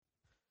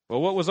Well,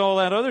 what was all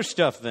that other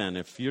stuff then?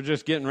 If you're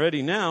just getting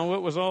ready now,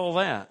 what was all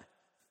that?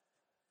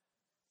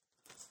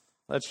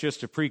 That's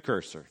just a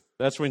precursor.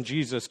 That's when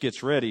Jesus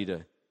gets ready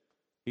to,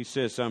 he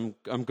says, I'm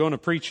going to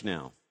preach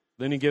now.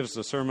 Then he gives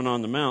the Sermon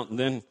on the Mount, and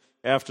then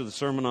after the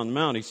Sermon on the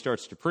Mount, he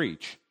starts to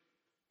preach.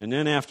 And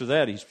then after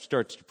that, he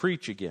starts to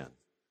preach again.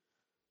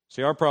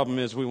 See, our problem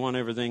is we want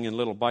everything in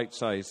little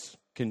bite-sized,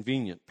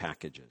 convenient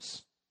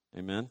packages.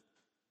 Amen?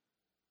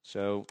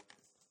 So,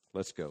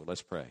 let's go.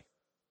 Let's pray.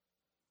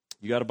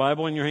 You got a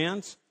Bible in your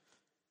hands?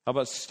 How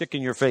about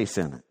sticking your face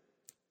in it?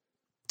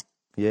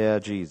 Yeah,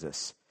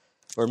 Jesus.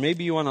 Or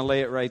maybe you want to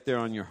lay it right there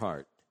on your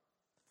heart.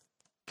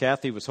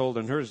 Kathy was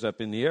holding hers up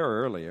in the air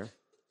earlier.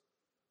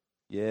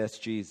 Yes,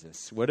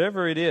 Jesus.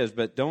 Whatever it is,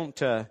 but don't,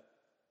 I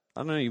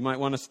don't know, you might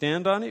want to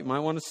stand on it. You might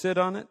want to sit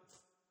on it.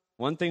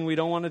 One thing we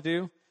don't want to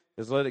do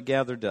is let it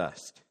gather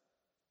dust.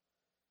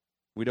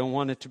 We don't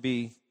want it to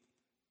be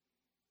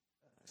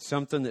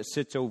something that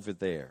sits over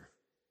there.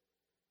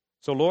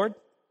 So, Lord,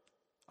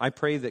 I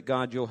pray that,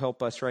 God, you'll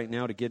help us right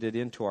now to get it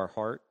into our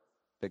heart,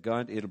 that,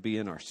 God, it'll be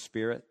in our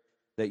spirit,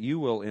 that you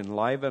will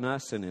enliven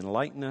us and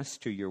enlighten us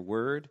to your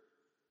word,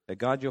 that,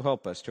 God, you'll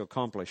help us to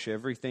accomplish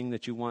everything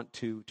that you want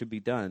to be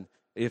done,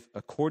 if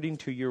according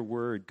to your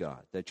word,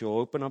 God, that you'll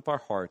open up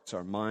our hearts,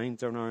 our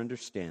minds, and our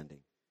understanding.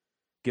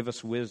 Give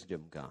us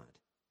wisdom, God.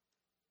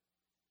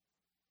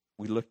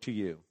 We look to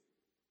you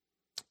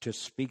to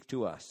speak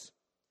to us,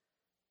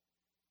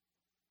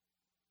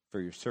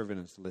 for your servant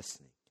is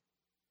listening.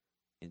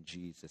 In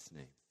Jesus'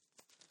 name.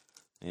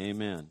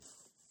 Amen.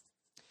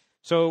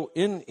 So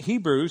in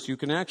Hebrews, you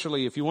can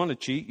actually, if you want to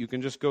cheat, you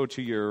can just go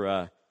to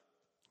your,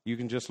 you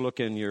can just look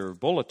in your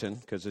bulletin,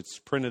 because it's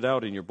printed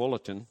out in your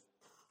bulletin.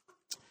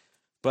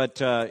 But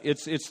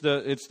it's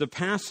the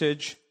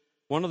passage,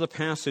 one of the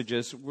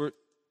passages,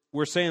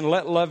 we're saying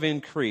let love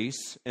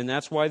increase, and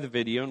that's why the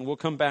video, and we'll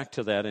come back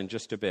to that in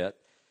just a bit.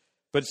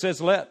 But it says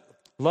let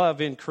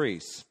love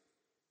increase.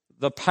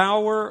 The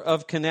power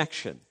of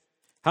connection.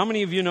 How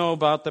many of you know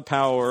about the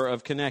power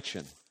of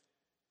connection?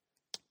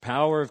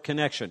 Power of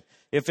connection.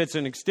 If it's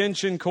an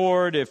extension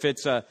cord, if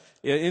it's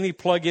any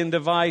plug-in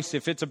device,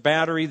 if it's a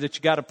battery that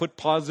you got to put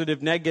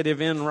positive, negative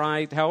in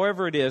right,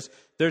 however it is,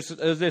 there's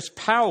this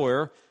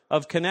power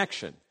of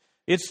connection.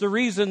 It's the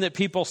reason that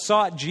people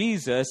sought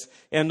Jesus,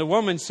 and the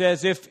woman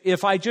says,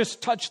 if I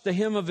just touch the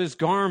hem of his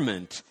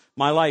garment,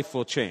 my life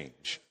will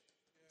change.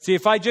 See,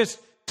 if I just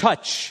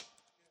touch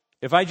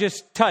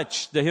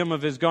the hem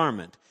of his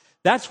garment.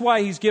 That's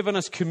why he's given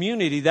us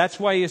community. That's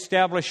why he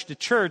established a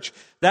church.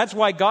 That's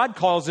why God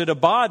calls it a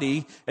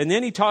body. And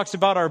then he talks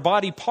about our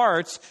body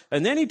parts.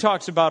 And then he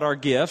talks about our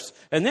gifts.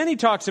 And then he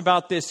talks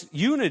about this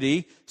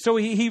unity. So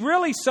he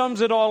really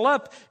sums it all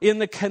up in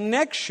the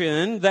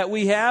connection that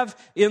we have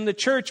in the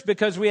church,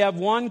 because we have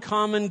one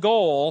common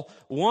goal,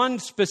 one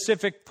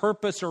specific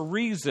purpose or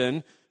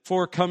reason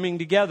for coming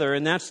together.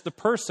 And that's the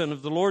person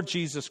of the Lord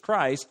Jesus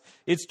Christ.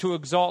 It's to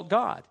exalt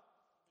God.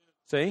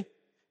 See?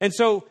 And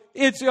so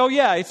it's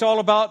all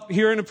about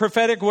hearing a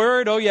prophetic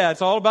word. Oh yeah,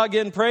 it's all about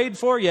getting prayed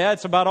for. Yeah,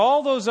 it's about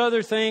all those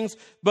other things,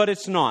 but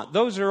it's not.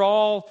 Those are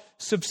all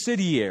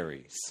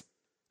subsidiaries.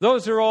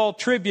 Those are all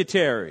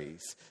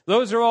tributaries.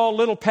 Those are all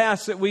little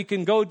paths that we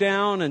can go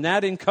down, and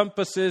that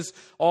encompasses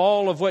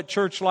all of what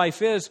church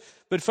life is.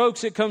 But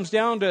folks, it comes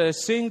down to a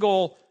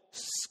single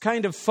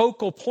kind of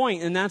focal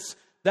point, and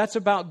that's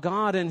about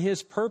God and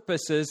his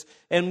purposes.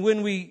 And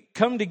when we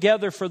come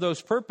together for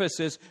those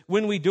purposes,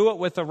 when we do it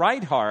with the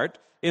right heart,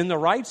 in the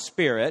right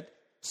spirit,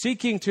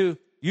 seeking to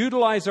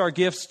utilize our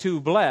gifts to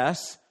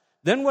bless,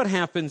 then what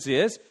happens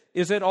is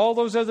that all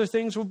those other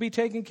things will be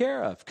taken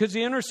care of, because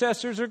the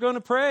intercessors are going to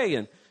pray,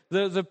 and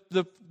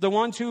the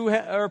ones who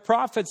are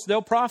prophets,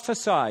 they'll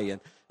prophesy,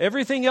 and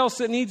everything else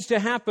that needs to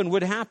happen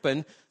would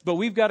happen. But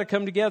we've got to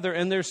come together,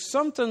 and there's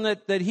something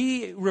that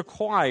he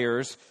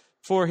requires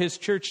for his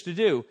church to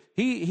do.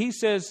 He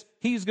says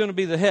he's going to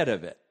be the head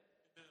of it.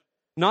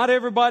 Not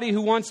everybody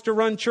who wants to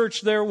run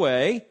church their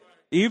way,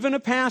 even a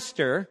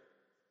pastor,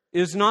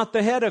 is not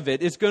the head of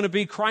it. It's going to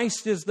be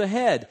Christ is the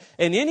head.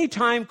 And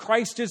anytime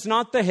Christ is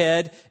not the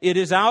head, it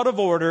is out of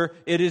order,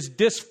 it is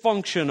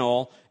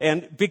dysfunctional.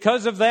 And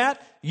because of that,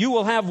 you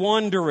will have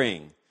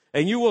wandering,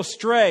 and you will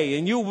stray,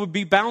 and you will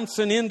be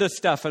bouncing into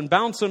stuff and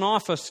bouncing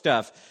off of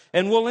stuff,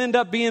 and we'll end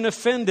up being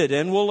offended,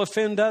 and we'll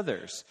offend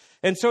others.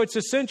 And so it's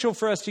essential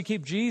for us to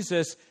keep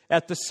Jesus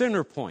at the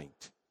center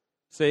point.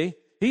 See?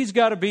 He's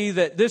got to be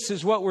that this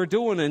is what we're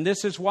doing, and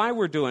this is why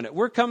we're doing it.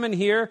 We're coming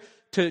here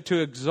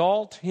to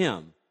exalt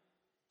him.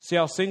 See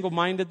how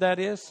single-minded that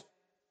is?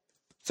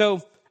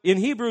 So in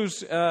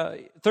Hebrews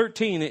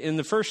 13, in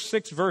the first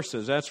 6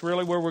 verses, that's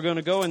really where we're going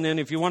to go. And then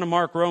if you want to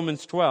mark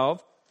Romans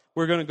 12,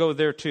 we're going to go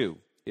there too,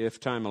 if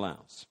time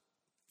allows.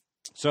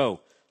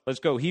 So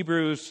let's go.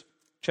 Hebrews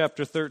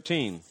chapter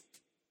 13.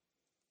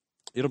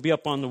 It'll be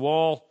up on the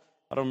wall.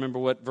 I don't remember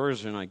what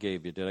version I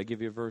gave you. Did I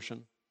give you a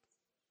version?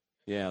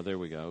 Yeah, there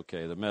we go.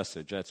 Okay, the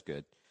Message. That's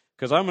good.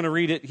 Because I'm going to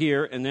read it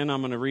here, and then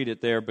I'm going to read it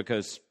there,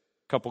 because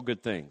a couple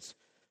good things.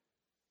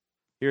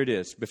 Here it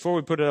is. Before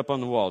we put it up on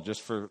the wall,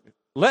 just for,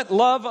 let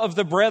love of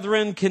the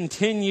brethren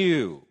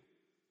continue.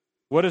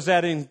 What does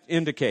that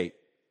indicate?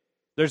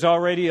 There's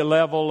already a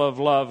level of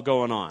love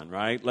going on,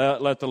 right?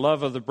 Let the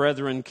love of the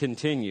brethren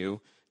continue.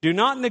 Do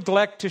not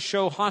neglect to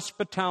show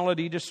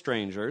hospitality to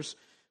strangers,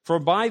 for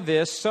by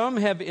this some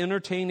have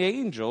entertained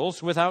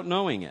angels without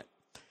knowing it.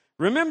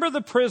 Remember the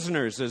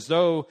prisoners as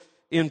though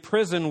in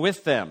prison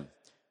with them,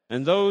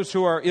 and those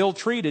who are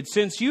ill-treated,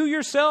 since you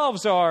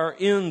yourselves are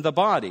in the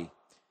body.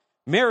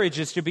 Marriage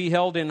is to be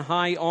held in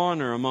high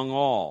honor among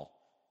all,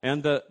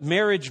 and the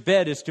marriage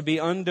bed is to be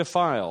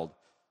undefiled.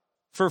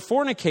 For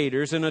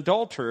fornicators and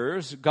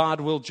adulterers,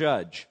 God will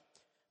judge.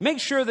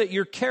 Make sure that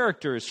your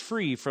character is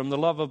free from the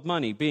love of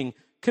money, being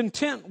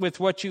content with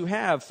what you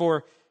have.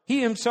 For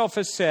he himself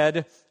has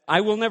said, I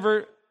will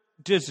never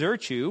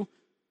desert you,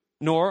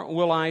 nor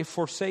will I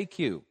forsake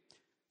you.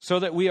 So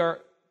that we are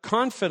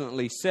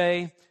confidently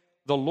say,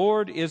 the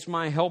Lord is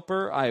my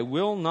helper, I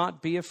will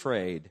not be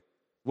afraid.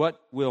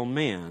 What will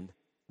man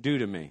do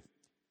to me?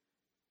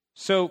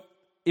 So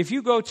if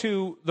you go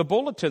to the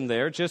bulletin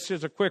there, just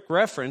as a quick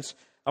reference,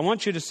 I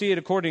want you to see it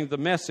according to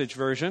the Message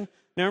version.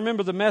 Now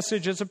remember, the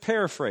Message is a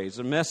paraphrase.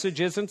 A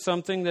message isn't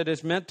something that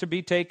is meant to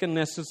be taken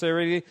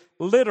necessarily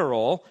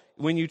literal.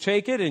 When you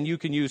take it, and you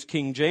can use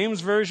King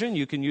James Version,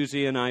 you can use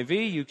the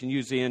NIV, you can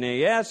use the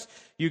NAS,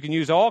 you can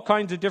use all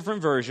kinds of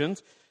different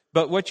versions.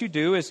 But what you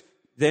do is,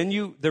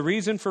 the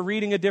reason for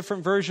reading a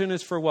different version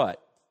is for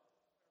what?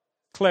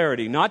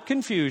 Clarity. Not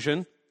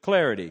confusion,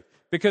 clarity.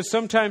 Because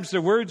sometimes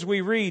the words we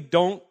read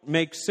don't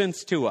make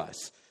sense to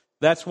us.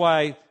 That's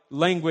why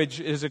language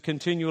is a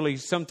continually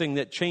something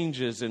that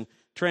changes and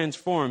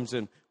transforms,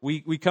 and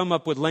we come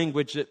up with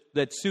language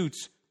that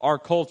suits our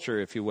culture,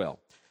 if you will.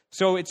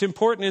 So it's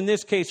important in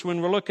this case,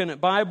 when we're looking at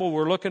Bible,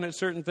 we're looking at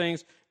certain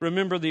things.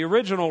 Remember the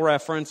original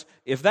reference.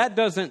 If that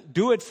doesn't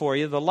do it for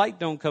you, the light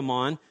don't come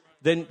on,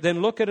 then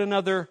look at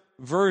another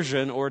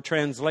version or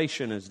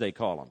translation, as they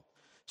call them.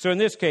 So in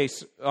this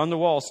case, on the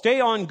wall,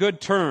 stay on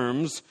good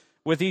terms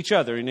with each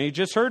other. And you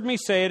just heard me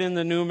say it in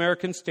the New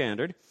American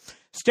Standard.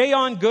 Stay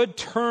on good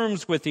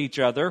terms with each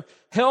other,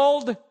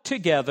 held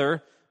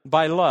together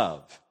by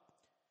love.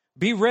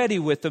 Be ready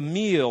with a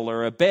meal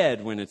or a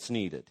bed when it's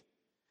needed.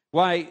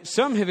 Why,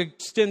 some have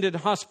extended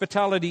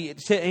hospitality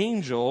to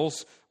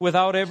angels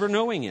without ever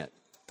knowing it.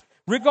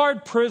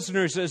 Regard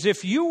prisoners as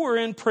if you were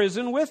in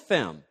prison with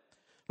them.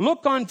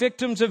 Look on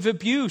victims of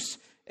abuse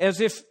as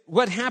if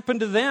what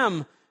happened to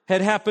them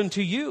had happened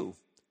to you.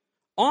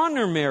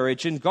 Honor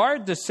marriage and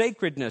guard the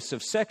sacredness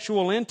of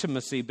sexual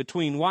intimacy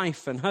between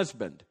wife and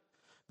husband.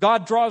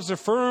 God draws a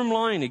firm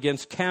line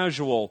against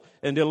casual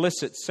and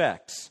illicit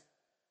sex.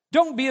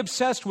 Don't be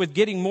obsessed with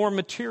getting more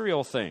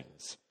material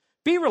things.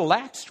 Be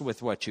relaxed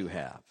with what you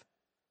have.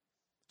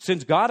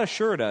 Since God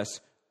assured us,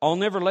 I'll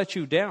never let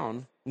you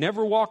down,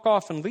 never walk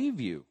off and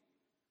leave you,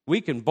 we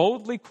can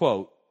boldly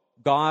quote,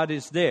 God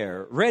is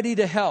there, ready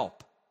to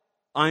help.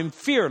 I'm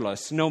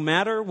fearless no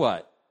matter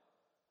what.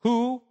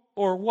 Who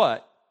or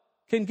what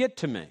can get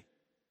to me?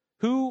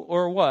 Who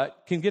or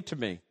what can get to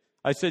me?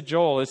 I said,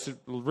 Joel, it's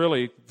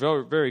really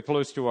very, very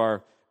close to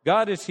our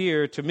God is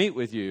here to meet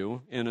with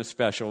you in a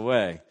special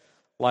way.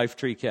 Life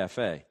Tree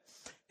Cafe.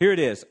 Here it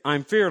is.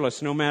 I'm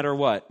fearless no matter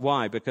what.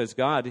 Why? Because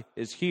God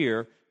is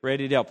here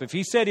ready to help. If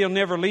he said he'll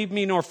never leave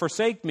me nor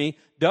forsake me,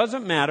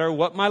 doesn't matter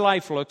what my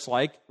life looks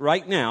like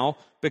right now,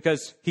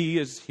 because he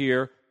is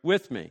here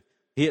with me.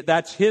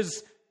 That's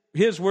his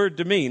word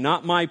to me,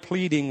 not my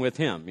pleading with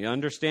him. You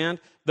understand?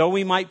 Though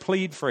we might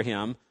plead for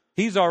him,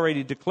 he's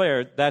already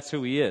declared that's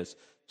who he is.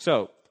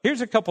 So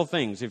here's a couple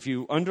things. If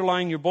you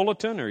underline your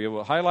bulletin or you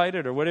will highlight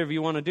it or whatever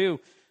you want to do,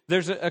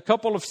 there's a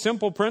couple of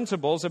simple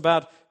principles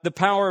about the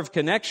power of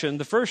connection.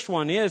 The first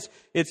one is,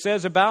 it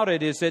says about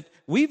it is that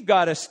we've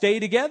got to stay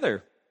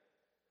together.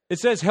 It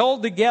says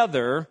held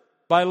together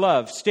by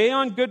love. Stay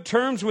on good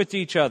terms with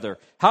each other.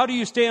 How do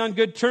you stay on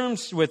good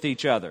terms with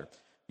each other?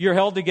 You're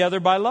held together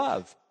by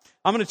love.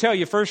 I'm going to tell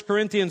you, 1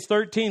 Corinthians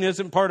 13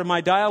 isn't part of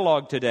my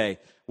dialogue today.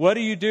 What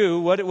do you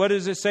do? What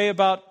does it say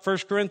about 1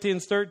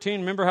 Corinthians 13?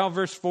 Remember how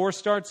verse 4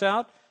 starts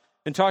out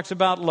and talks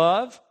about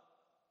love?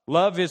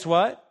 Love is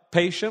what?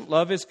 Patient.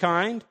 Love is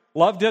kind.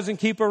 Love doesn't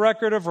keep a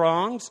record of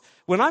wrongs.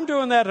 When I'm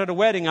doing that at a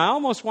wedding, I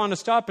almost want to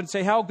stop and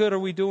say, how good are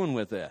we doing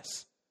with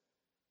this?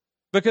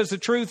 Because the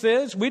truth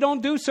is, we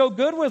don't do so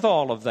good with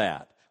all of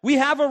that. We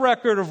have a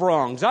record of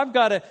wrongs. I've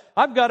got it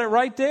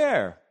right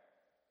there.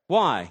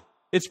 Why?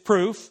 It's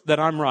proof that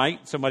I'm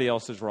right, somebody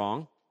else is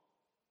wrong.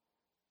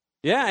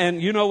 Yeah,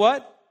 and you know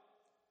what?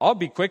 I'll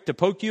be quick to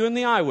poke you in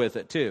the eye with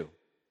it too.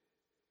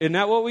 Isn't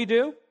that what we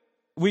do?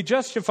 We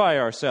justify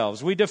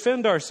ourselves. We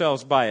defend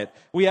ourselves by it.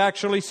 We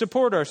actually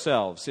support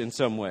ourselves in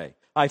some way.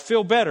 I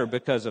feel better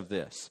because of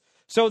this.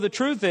 So the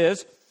truth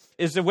is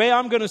the way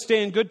I'm going to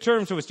stay in good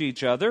terms with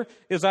each other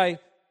is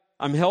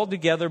I'm held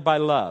together by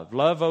love.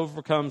 Love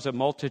overcomes a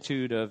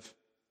multitude of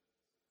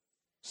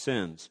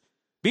sins.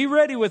 Be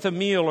ready with a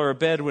meal or a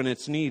bed when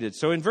it's needed.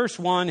 So in verse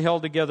 1,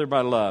 held together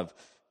by love.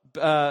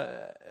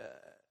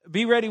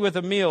 Be ready with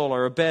a meal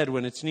or a bed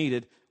when it's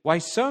needed. Why,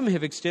 some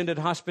have extended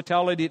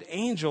hospitality to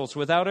angels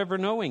without ever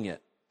knowing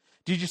it.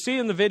 Did you see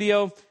in the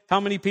video how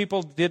many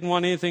people didn't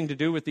want anything to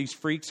do with these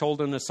freaks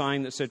holding a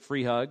sign that said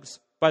free hugs?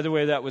 By the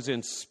way, that was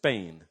in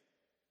Spain.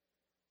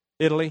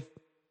 Italy?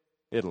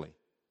 Italy.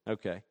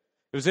 Okay.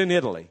 It was in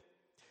Italy.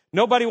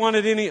 Nobody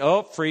wanted any,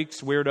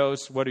 freaks,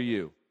 weirdos, what are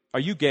you? Are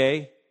you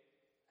gay?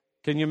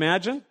 Can you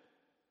imagine?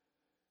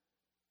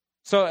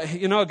 So,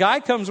 a guy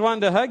comes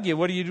wanting to hug you.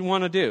 What do you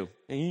want to do?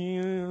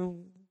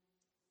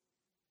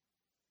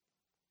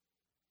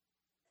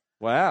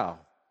 Wow.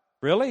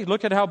 Really?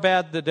 Look at how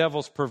bad the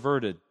devil's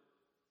perverted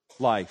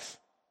life.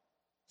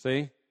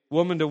 See?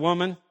 Woman to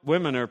woman.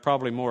 Women are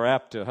probably more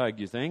apt to hug,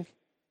 you think?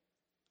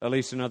 At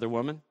least another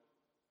woman.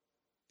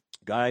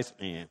 Guys,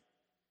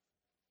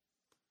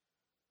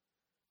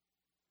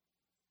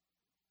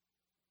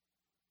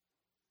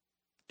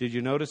 Did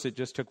you notice it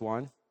just took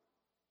one?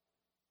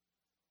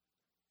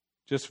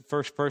 Just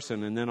first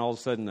person, and then all of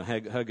a sudden the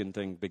hugging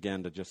thing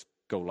began to just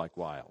go like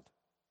wild.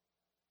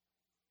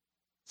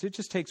 See, it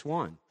just takes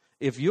one.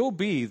 If you'll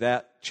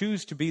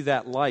choose to be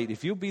that light,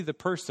 if you'll be the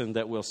person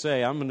that will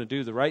say, I'm going to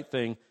do the right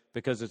thing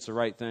because it's the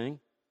right thing.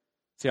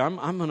 See, I'm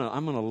going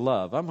to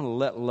love. I'm going to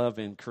let love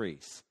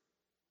increase.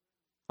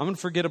 I'm going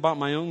to forget about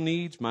my own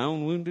needs, my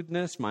own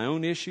woundedness, my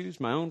own issues,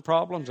 my own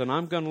problems, and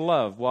I'm going to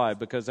love. Why?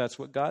 Because that's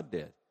what God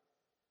did.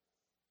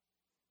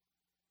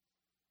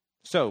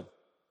 So,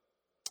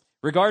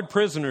 regard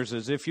prisoners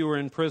as if you were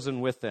in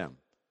prison with them.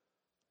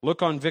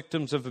 Look on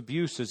victims of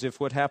abuse as if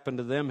what happened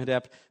to them had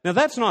happened. Now,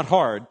 that's not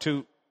hard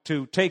to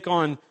take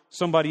on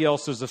somebody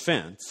else's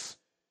offense.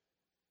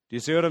 Do you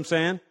see what I'm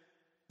saying?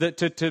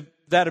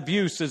 That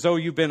abuse is, so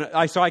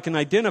I can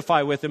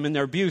identify with them in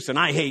their abuse, and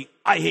I hate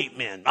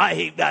men. I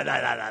hate da, da,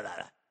 da, da, da.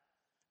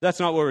 That's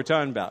not what we're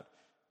talking about.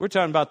 We're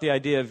talking about the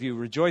idea of you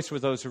rejoice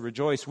with those who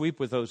rejoice, weep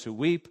with those who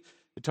weep.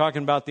 We're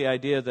talking about the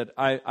idea that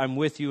I'm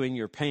with you in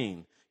your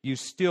pain. You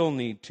still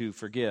need to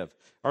forgive.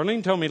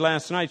 Arlene told me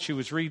last night she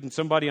was reading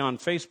somebody on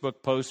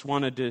Facebook post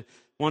wanted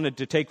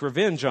to take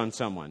revenge on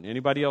someone.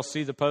 Anybody else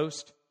see the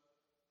post?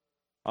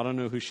 I don't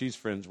know who she's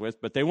friends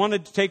with, but they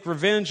wanted to take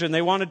revenge and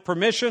they wanted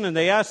permission, and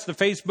they asked the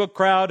Facebook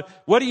crowd,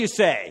 what do you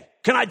say?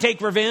 Can I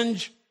take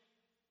revenge?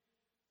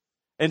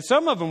 And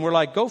some of them were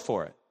like, go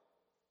for it.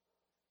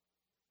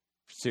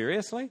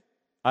 Seriously?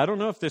 I don't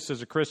know if this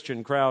is a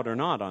Christian crowd or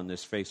not on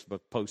this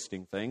Facebook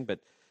posting thing, but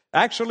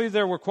actually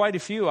there were quite a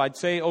few. I'd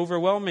say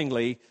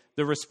overwhelmingly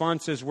the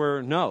responses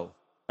were no.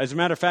 As a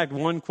matter of fact,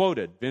 one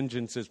quoted,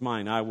 vengeance is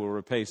mine, I will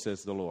repay,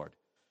 says the Lord.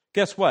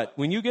 Guess what?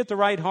 When you get the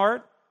right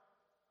heart,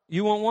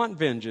 you won't want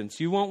vengeance.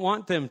 You won't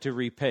want them to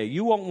repay.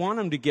 You won't want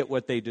them to get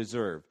what they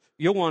deserve.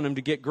 You'll want them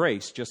to get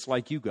grace just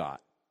like you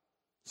got.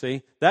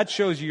 See? That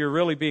shows you're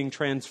really being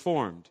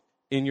transformed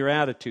in your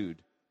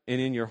attitude and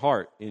in your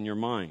heart, in your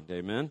mind.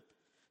 Amen?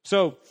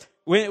 So,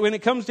 when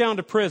it comes down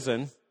to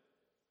prison,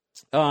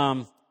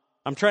 I'm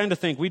trying to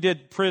think. We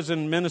did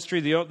prison ministry.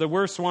 The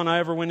worst one I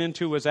ever went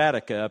into was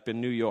Attica up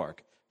in New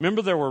York.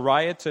 Remember there were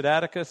riots at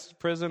Attica's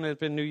prison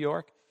up in New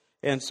York?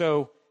 And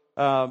so,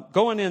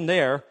 going in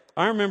there,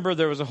 I remember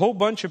there was a whole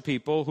bunch of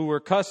people who were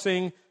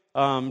cussing,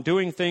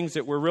 doing things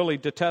that were really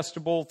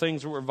detestable,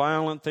 things that were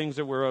violent, things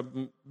that were,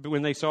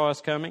 when they saw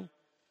us coming.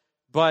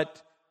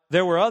 But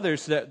there were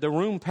others that the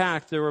room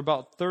packed. There were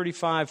about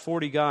 35,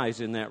 40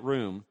 guys in that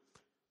room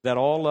that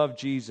all loved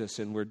Jesus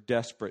and were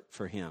desperate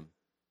for him.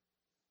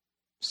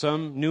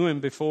 Some knew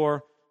him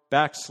before,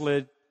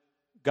 backslid,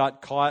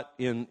 got caught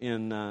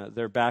in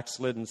their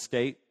backslidden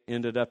state,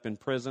 ended up in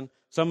prison.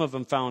 Some of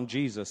them found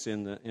Jesus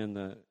in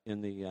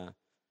the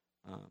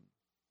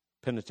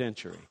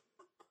penitentiary.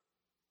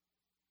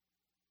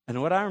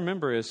 And what I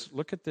remember is,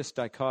 look at this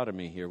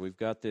dichotomy here. We've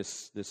got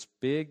this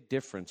big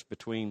difference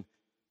between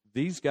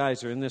these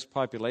guys are in this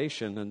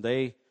population and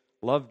they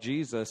love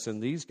Jesus,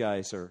 and these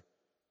guys are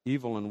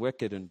evil and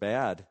wicked and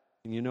bad.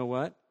 And you know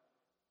what?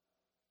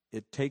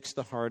 It takes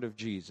the heart of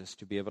Jesus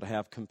to be able to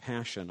have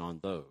compassion on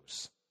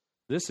those.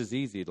 This is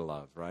easy to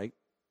love, right?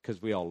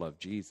 Because we all love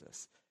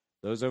Jesus.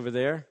 Those over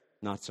there,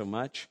 not so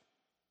much.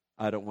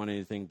 I don't want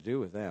anything to do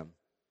with them.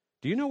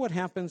 Do you know what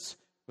happens?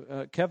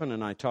 Kevin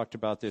and I talked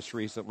about this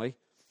recently.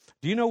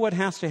 Do you know what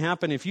has to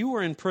happen if you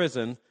were in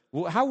prison?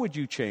 How would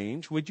you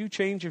change? Would you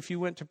change if you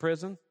went to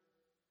prison?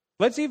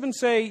 Let's even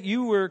say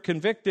you were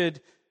convicted.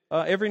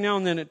 Every now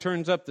and then it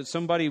turns up that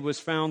somebody was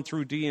found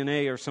through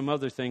DNA or some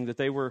other thing that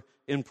they were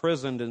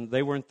imprisoned and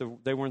they weren't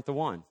the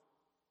one.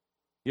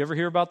 You ever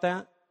hear about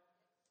that?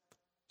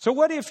 So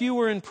what if you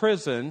were in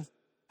prison?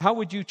 How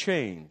would you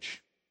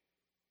change?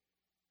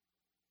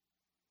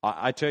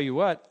 I tell you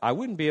what, I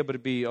wouldn't be able to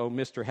be,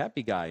 Mr.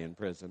 Happy Guy in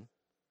prison.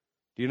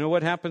 Do you know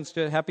what happens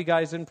to happy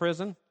guys in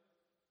prison?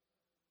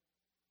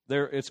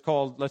 It's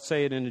called, let's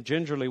say it in a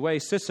gingerly way,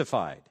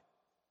 sissified.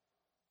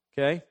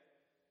 Okay?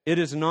 It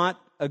is not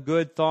a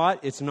good thought.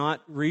 It's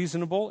not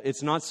reasonable.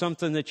 It's not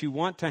something that you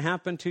want to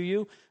happen to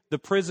you. The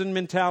prison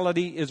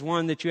mentality is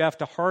one that you have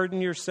to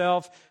harden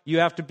yourself. You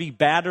have to be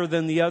badder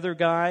than the other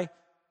guy.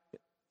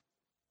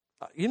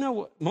 You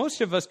know, most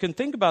of us can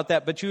think about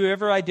that, but you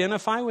ever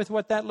identify with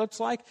what that looks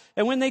like?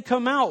 And when they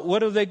come out,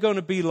 what are they going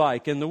to be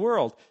like in the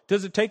world?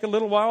 Does it take a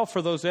little while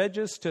for those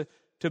edges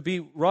to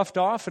be roughed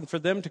off and for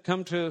them to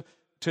come to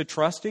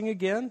trusting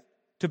again,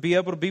 to be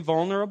able to be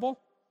vulnerable.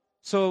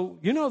 So,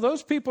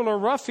 those people are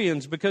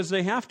ruffians because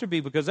they have to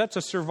be, because that's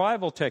a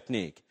survival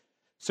technique.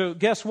 So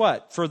guess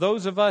what? For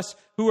those of us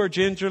who are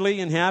gingerly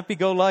and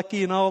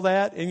happy-go-lucky and all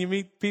that, and you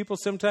meet people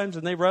sometimes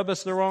and they rub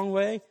us the wrong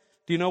way,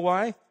 do you know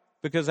why?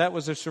 Because that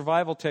was a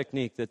survival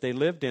technique that they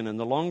lived in. And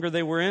the longer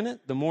they were in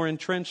it, the more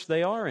entrenched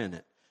they are in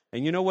it.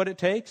 And you know what it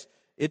takes?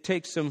 It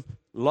takes some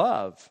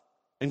love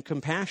and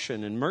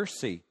compassion and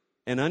mercy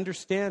and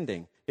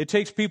understanding. It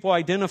takes people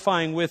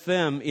identifying with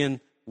them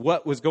in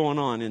what was going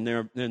on in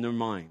their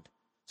mind.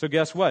 So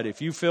guess what? If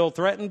you feel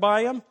threatened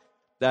by them,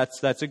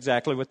 that's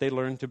exactly what they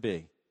learned to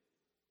be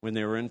when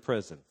they were in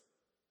prison.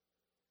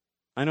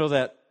 I know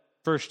that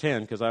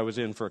firsthand because I was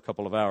in for a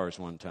couple of hours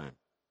one time.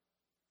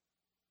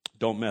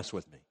 Don't mess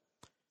with me.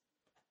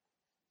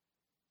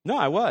 No,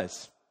 I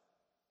was.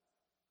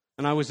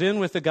 And I was in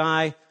with a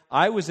guy,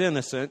 I was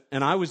innocent,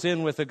 and I was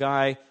in with a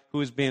guy who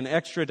was being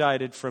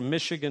extradited from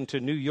Michigan to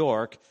New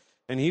York,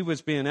 and he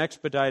was being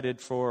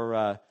expedited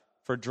for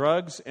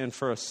drugs and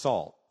for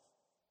assault.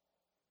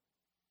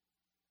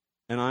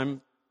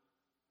 And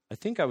I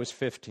think I was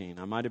 15.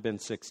 I might have been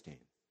 16.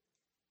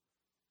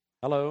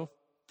 Hello?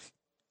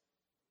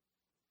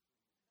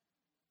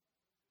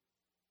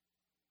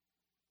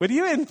 What are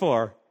you in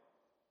for?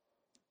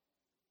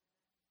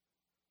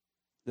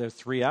 They're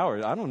 3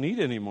 hours. I don't need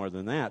any more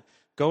than that.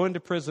 Go into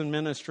prison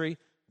ministry,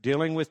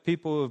 dealing with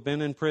people who have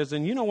been in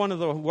prison. One of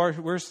the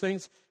worst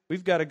things,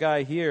 we've got a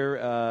guy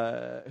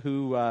here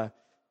who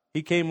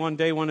he came one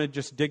day, wanted to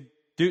just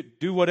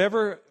do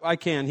whatever I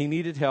can. He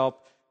needed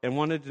help and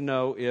wanted to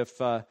know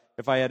if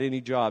I had any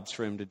jobs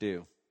for him to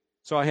do.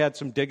 So I had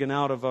some digging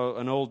out of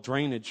an old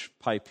drainage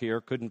pipe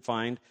here, couldn't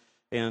find,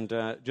 and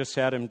just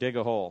had him dig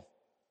a hole.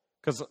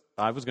 Because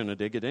I was going to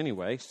dig it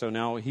anyway, so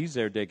now he's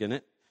there digging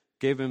it.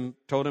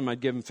 Told him I'd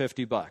give him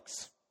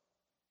 $50.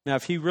 Now,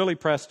 if he really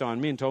pressed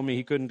on me and told me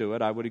he couldn't do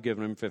it, I would have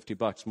given him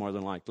 $50 more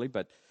than likely.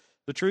 But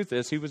the truth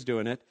is, he was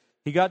doing it.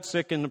 He got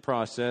sick in the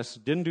process,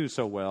 didn't do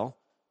so well.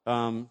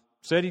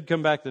 Said he'd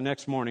come back the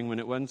next morning when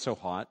it wasn't so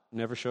hot,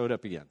 never showed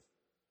up again.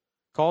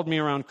 Called me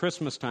around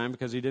Christmas time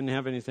because he didn't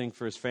have anything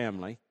for his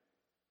family.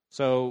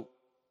 So,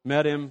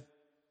 met him,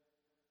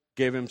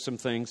 gave him some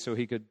things so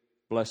he could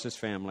bless his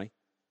family.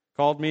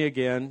 Called me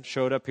again,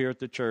 showed up here at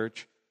the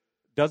church.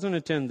 Doesn't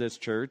attend this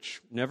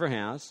church, never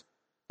has,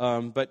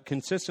 but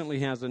consistently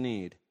has a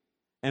need.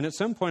 And at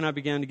some point I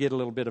began to get a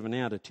little bit of an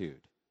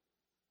attitude.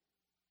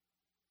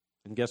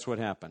 And guess what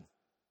happened?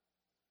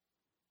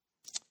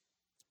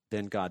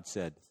 Then God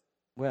said,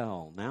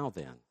 well, now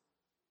then.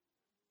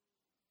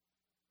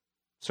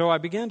 So I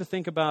began to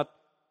think about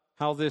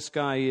how this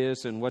guy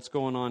is and what's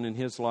going on in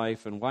his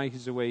life and why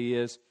he's the way he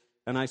is.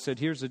 And I said,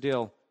 here's the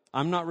deal.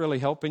 I'm not really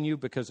helping you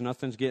because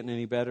nothing's getting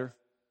any better.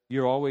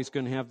 You're always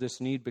going to have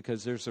this need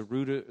because there's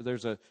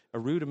a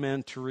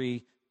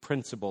rudimentary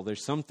principle.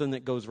 There's something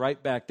that goes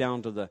right back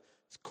down to the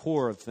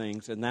core of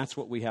things, and that's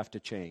what we have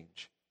to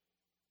change.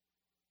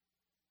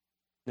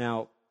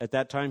 Now, at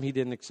that time, he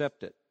didn't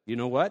accept it. You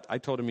know what? I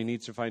told him he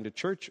needs to find a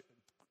church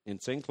in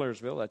St.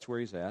 Clairsville. That's where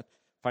he's at.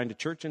 Find a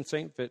church in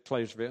St.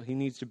 Clairsville. He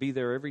needs to be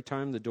there every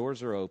time the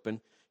doors are open.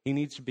 He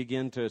needs to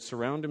begin to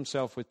surround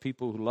himself with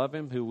people who love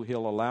him, who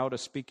he'll allow to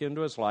speak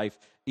into his life,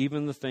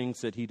 even the things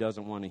that he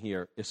doesn't want to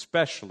hear,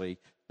 especially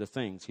the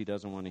things he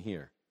doesn't want to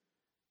hear.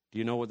 Do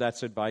you know what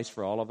that's advice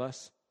for all of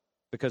us?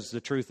 Because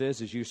the truth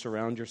is you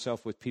surround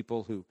yourself with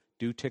people who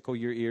do tickle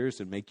your ears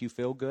and make you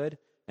feel good,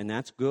 and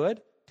that's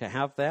good to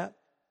have that,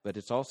 but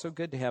it's also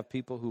good to have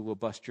people who will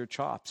bust your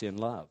chops in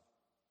love.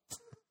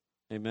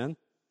 Amen?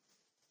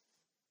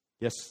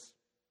 Yes.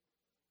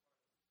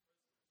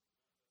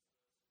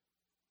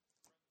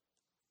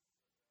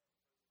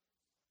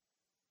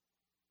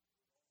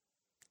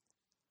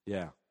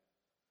 Yeah.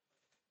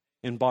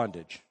 In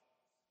bondage.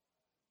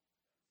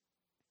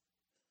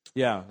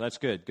 Yeah, that's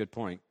good. Good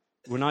point.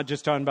 We're not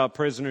just talking about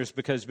prisoners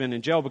because been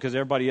in jail, because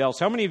everybody else.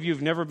 How many of you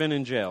have never been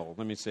in jail?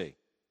 Let me see.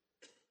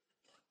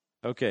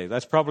 Okay,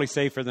 that's probably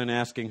safer than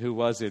asking who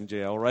was in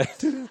jail, right?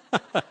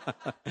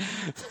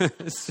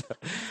 So,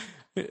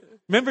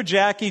 remember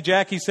Jackie?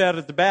 Jackie sat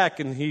at the back,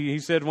 and he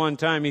said one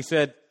time, he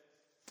said,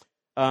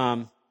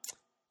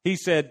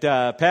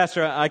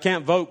 Pastor, I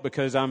can't vote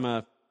because I'm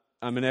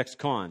an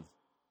ex-con.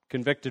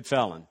 Convicted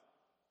felon.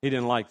 He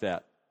didn't like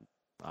that.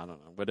 I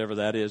don't know, whatever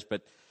that is,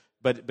 but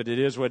it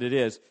is what it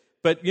is.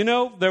 But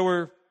there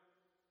were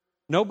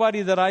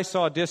nobody that I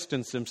saw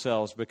distance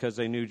themselves because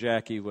they knew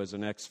Jackie was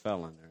an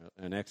ex-felon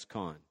or an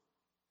ex-con.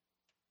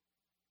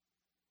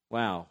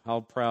 Wow, how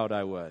proud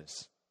I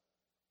was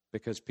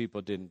because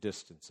people didn't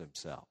distance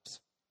themselves.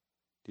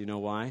 Do you know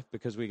why?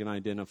 Because we can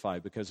identify.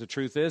 Because the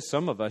truth is,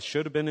 some of us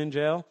should have been in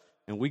jail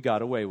and we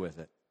got away with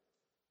it.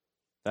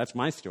 That's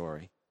my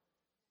story.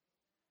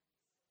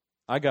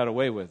 I got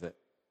away with it,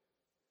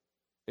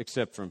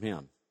 except from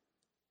him.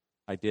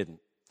 I didn't.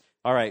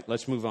 All right,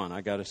 let's move on.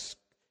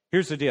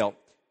 Here's the deal.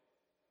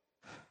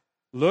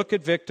 Look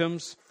at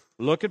victims,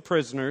 look at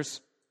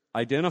prisoners,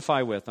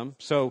 identify with them.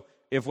 So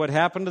if what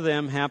happened to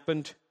them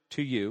happened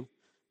to you,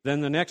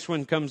 Then the next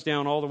one comes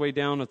down all the way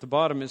down at the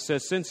bottom. It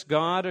says, since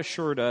God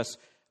assured us,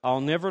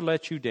 I'll never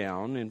let you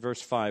down, in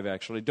verse 5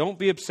 actually, don't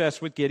be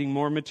obsessed with getting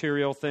more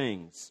material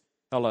things.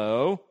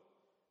 Hello?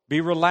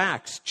 Be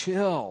relaxed,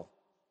 chill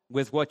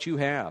with what you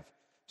have.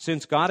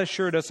 Since God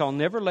assured us, I'll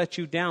never let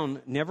you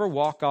down, never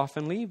walk off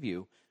and leave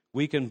you.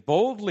 We can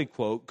boldly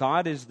quote,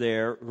 God is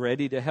there,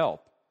 ready to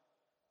help.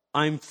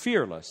 I'm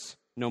fearless,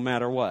 no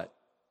matter what.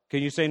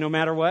 Can you say no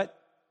matter what?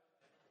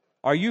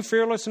 Are you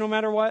fearless no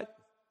matter what?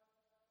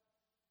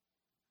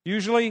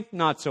 Usually,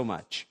 not so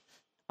much.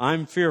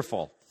 I'm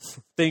fearful.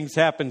 Things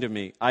happen to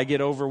me. I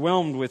get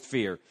overwhelmed with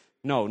fear.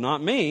 No,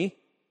 not me,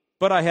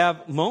 but I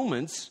have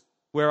moments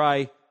where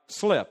I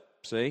slip,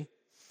 see?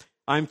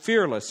 I'm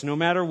fearless no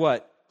matter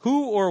what.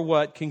 Who or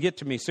what can get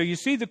to me? So you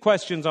see the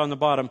questions on the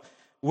bottom.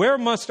 Where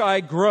must I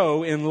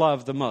grow in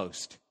love the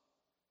most?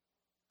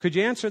 Could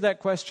you answer that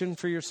question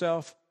for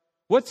yourself?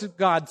 What's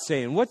God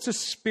saying? What's the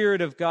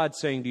Spirit of God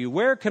saying to you?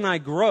 Where can I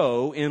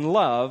grow in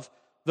love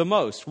the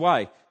most?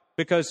 Why?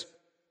 Because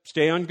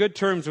stay on good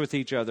terms with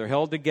each other,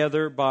 held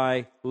together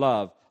by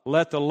love.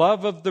 Let the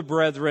love of the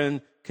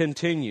brethren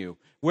continue.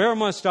 Where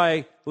must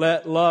I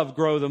let love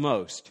grow the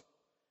most?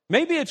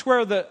 Maybe it's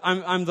where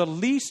I'm the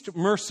least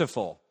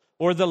merciful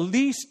or the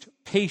least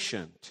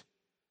patient.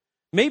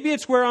 Maybe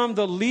it's where I'm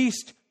the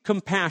least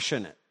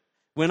compassionate.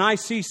 When I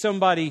see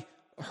somebody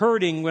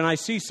hurting, when I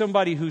see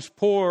somebody who's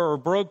poor or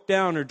broke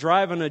down or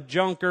driving a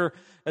junker,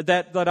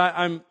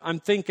 I'm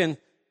thinking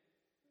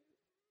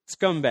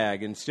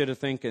scumbag instead of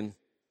thinking,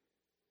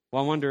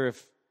 well, I wonder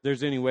if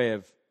there's any way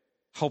of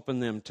helping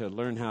them to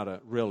learn how to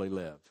really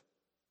live.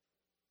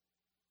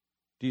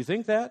 Do you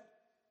think that?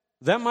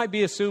 That might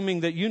be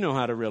assuming that you know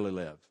how to really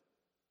live.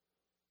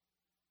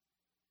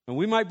 And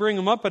we might bring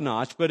them up a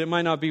notch, but it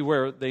might not be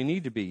where they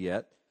need to be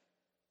yet.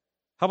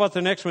 How about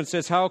the next one? It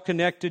says, how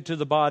connected to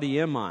the body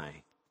am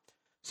I?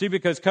 See,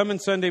 because coming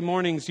Sunday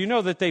mornings, you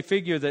know that they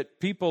figure that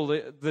people,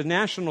 the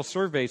national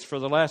surveys for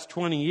the last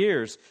 20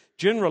 years,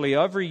 generally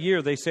every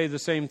year they say the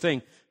same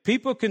thing.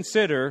 People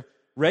consider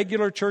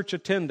regular church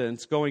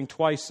attendance going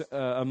twice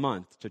a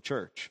month to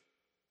church.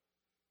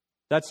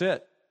 That's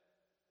it.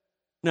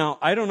 Now,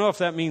 I don't know if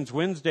that means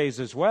Wednesdays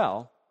as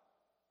well,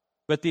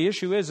 but the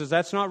issue is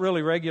that's not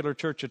really regular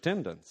church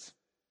attendance.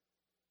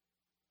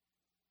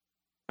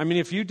 I mean,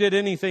 if you did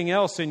anything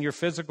else in your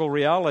physical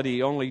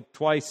reality only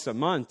twice a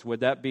month,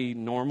 would that be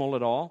normal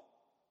at all?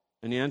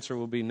 And the answer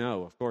will be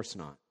no, of course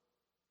not.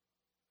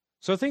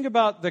 So think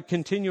about the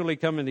continually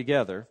coming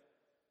together.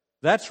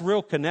 That's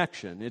real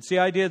connection. It's the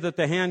idea that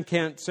the hand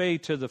can't say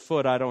to the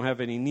foot, I don't have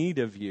any need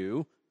of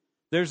you.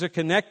 There's a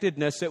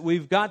connectedness that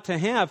we've got to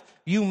have.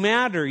 You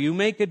matter. You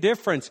make a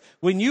difference.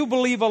 When you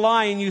believe a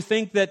lie and you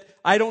think that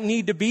I don't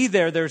need to be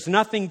there, there's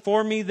nothing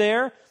for me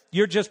there,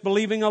 you're just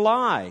believing a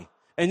lie.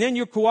 And then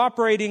you're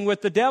cooperating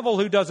with the devil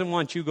who doesn't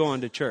want you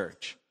going to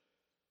church.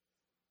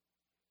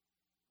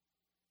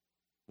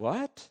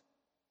 What?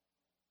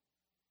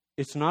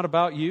 It's not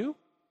about you?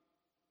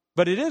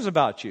 But it is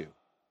about you.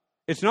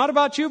 It's not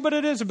about you, but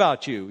it is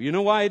about you. You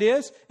know why it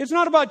is? It's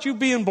not about you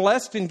being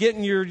blessed and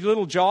getting your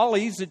little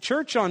jollies at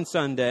church on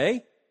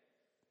Sunday.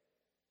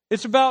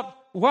 It's about,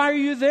 why are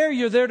you there?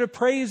 You're there to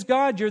praise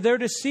God. You're there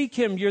to seek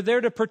Him. You're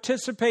there to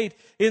participate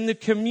in the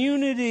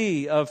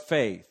community of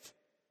faith.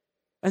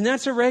 And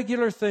that's a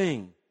regular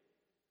thing.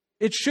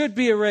 It should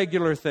be a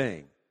regular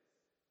thing.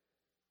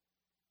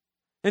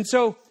 And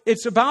so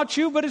it's about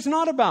you, but it's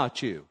not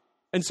about you.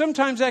 And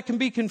sometimes that can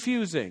be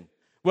confusing.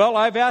 Well,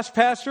 I've asked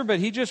Pastor, but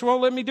he just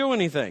won't let me do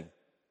anything.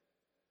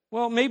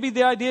 Well, maybe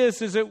the idea is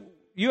that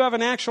you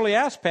haven't actually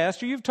asked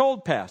Pastor, you've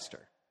told Pastor.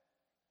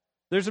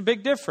 There's a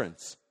big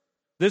difference.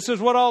 This is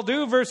what I'll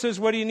do versus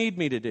what do you need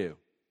me to do?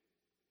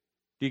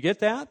 Do you get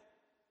that?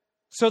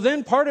 So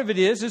then part of it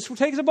is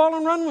take the ball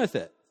and run with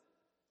it.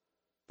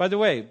 By the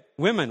way,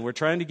 women, we're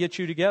trying to get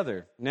you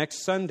together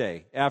next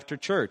Sunday after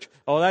church.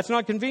 Oh, that's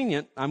not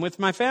convenient. I'm with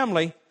my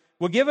family.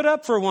 Well, give it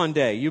up for one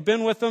day. You've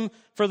been with them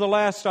for the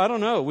last, I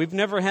don't know, we've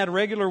never had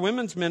regular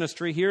women's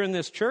ministry here in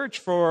this church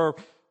for,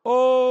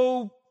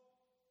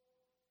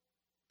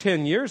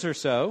 10 years or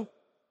so.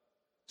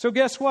 So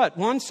guess what?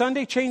 One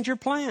Sunday, change your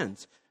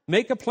plans.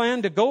 Make a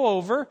plan to go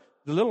over.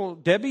 The little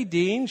Debbie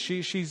Dean,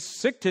 she's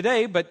sick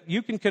today, but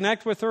you can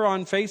connect with her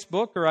on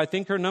Facebook, or I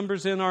think her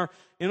number's in our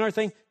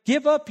thing.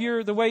 Give up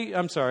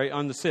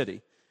on the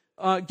city.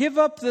 Give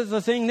up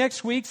the thing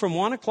next week from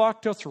 1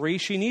 o'clock till 3.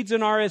 She needs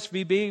an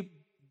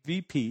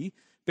RSVP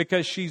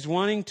because she's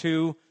wanting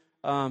to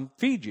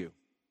feed you.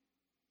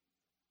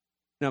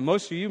 Now,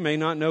 most of you may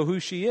not know who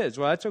she is.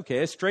 Well, that's okay.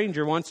 A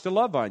stranger wants to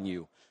love on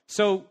you.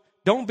 So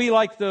don't be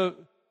like the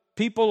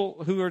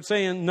people who are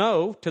saying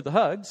no to the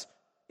hugs.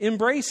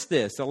 Embrace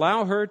this.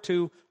 Allow her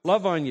to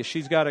love on you.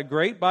 She's got a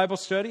great Bible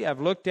study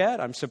I've looked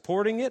at. I'm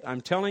supporting it. I'm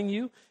telling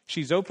you.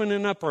 She's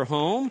opening up her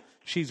home.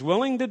 She's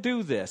willing to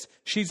do this.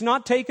 She's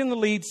not taking the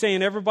lead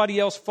saying everybody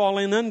else fall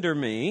in under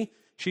me.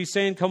 She's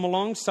saying come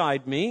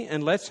alongside me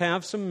and let's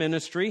have some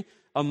ministry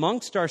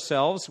amongst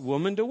ourselves,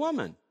 woman to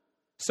woman.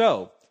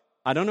 So,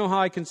 I don't know how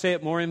I can say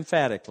it more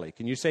emphatically.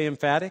 Can you say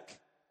emphatic?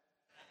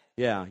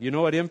 Yeah, you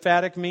know what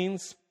emphatic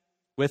means?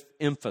 With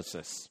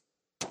emphasis.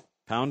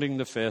 Pounding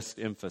the fist,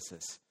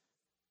 emphasis.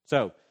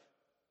 So,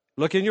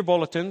 look in your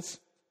bulletins.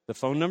 The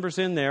phone number's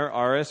in there,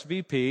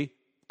 RSVP,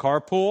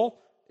 carpool.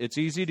 It's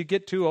easy to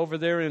get to over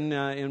there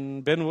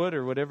in Benwood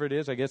or whatever it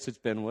is. I guess it's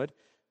Benwood.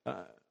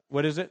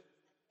 What is it?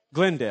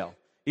 Glendale.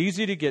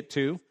 Easy to get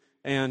to.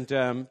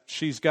 And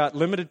she's got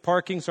limited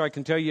parking, so I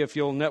can tell you if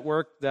you'll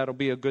network, that'll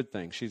be a good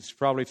thing. She's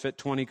probably fit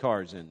 20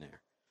 cars in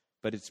there.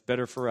 But it's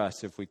better for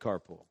us if we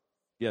carpool.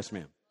 Yes,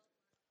 ma'am.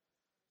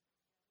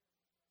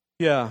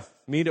 Yeah,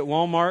 meet at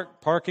Walmart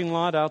parking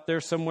lot out there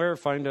somewhere.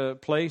 Find a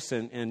place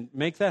and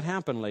make that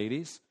happen,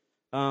 ladies.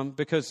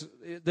 Because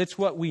that's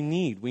what we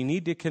need. We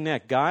need to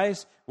connect.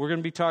 Guys, we're going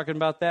to be talking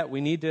about that.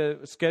 We need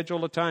to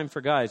schedule a time for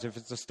guys. If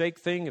it's a steak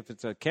thing, if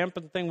it's a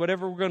camping thing,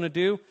 whatever we're going to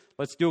do,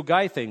 let's do a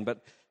guy thing.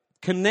 But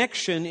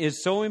connection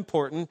is so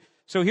important.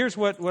 So here's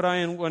what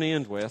I want to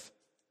end with.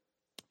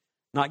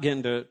 Not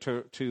getting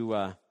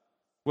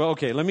well,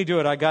 okay, let me do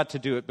it. I got to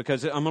do it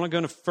because I'm only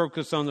going to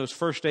focus on those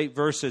first 8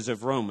 verses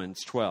of Romans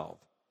 12.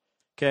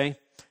 Okay?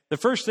 The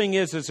first thing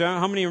is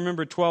how many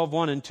remember 12,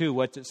 1 and 2?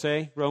 What's it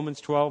say?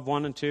 Romans 12,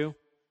 1 and 2.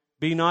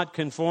 Be not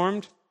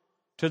conformed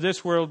to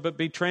this world, but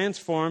be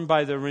transformed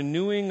by the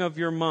renewing of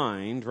your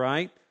mind,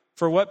 right?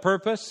 For what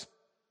purpose?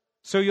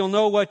 So you'll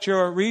know what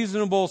your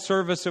reasonable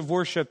service of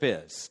worship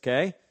is,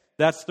 okay?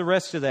 That's the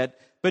rest of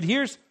that. But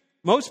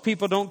most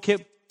people don't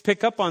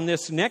pick up on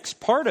this next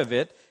part of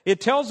it. It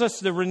tells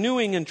us the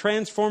renewing and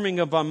transforming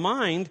of our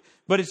mind,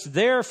 but it's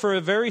there for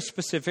a very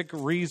specific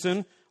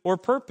reason or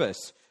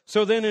purpose.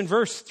 So then in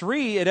verse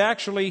 3, it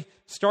actually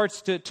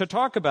starts to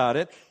talk about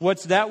it.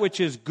 What's that which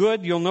is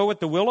good? You'll know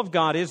what the will of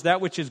God is, that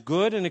which is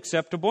good and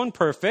acceptable and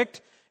perfect.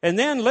 And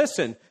then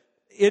listen,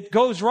 it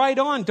goes right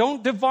on.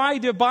 Don't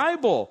divide the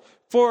Bible.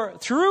 For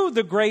through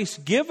the grace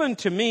given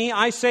to me,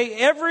 I say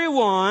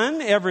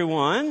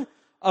everyone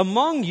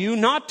among you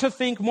not to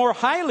think more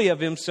highly of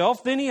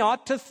himself than he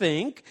ought to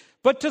think,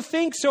 but to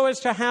think so as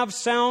to have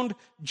sound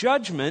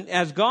judgment,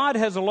 as God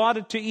has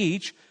allotted to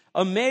each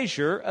a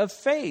measure of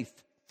faith.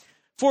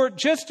 For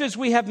just as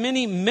we have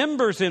many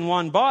members in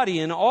one body,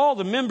 and all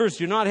the members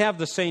do not have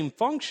the same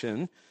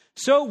function,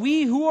 so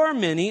we who are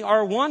many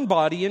are one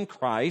body in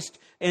Christ,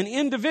 and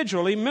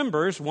individually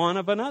members one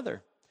of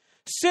another.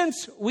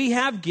 Since we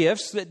have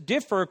gifts that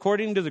differ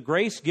according to the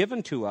grace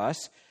given to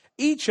us,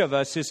 each of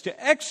us is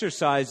to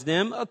exercise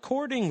them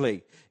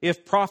accordingly.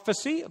 If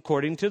prophecy,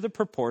 according to the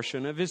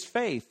proportion of his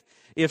faith.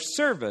 If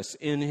service,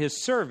 in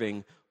his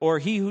serving. Or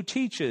he who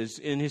teaches,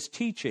 in his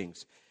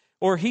teachings.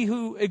 Or he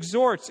who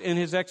exhorts, in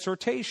his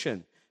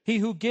exhortation. He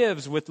who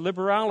gives with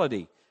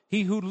liberality.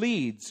 He who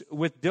leads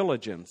with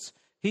diligence.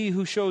 He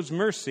who shows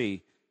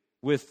mercy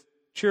with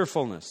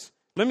cheerfulness.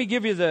 Let me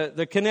give you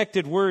the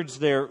connected words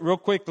there real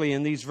quickly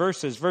in these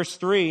verses. Verse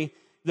 3,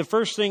 the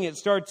first thing it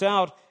starts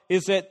out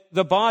is that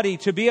the body,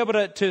 to be able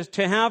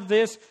to have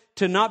this,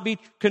 to not be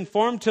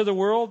conformed to the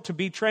world, to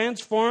be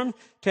transformed,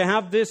 to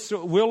have this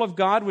will of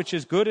God, which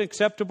is good,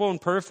 acceptable,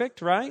 and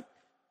perfect, right?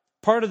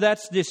 Part of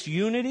that's this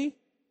unity.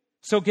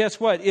 So guess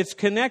what? It's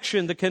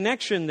connection. The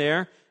connection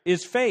there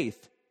is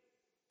faith.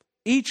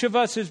 Each of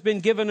us has been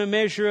given a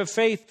measure of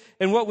faith,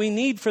 and what we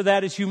need for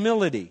that is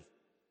humility.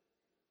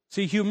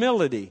 See,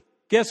 humility.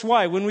 Guess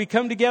why? When we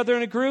come together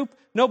in a group,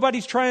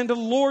 nobody's trying to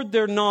lord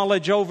their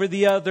knowledge over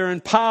the other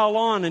and pile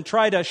on and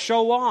try to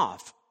show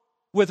off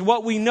with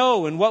what we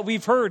know and what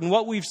we've heard and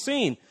what we've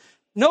seen.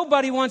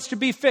 Nobody wants to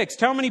be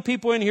fixed. How many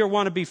people in here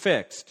want to be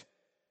fixed?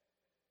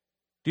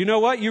 Do you know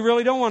what? You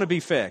really don't want to be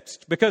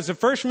fixed. Because the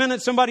first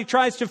minute somebody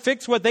tries to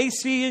fix what they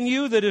see in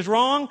you that is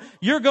wrong,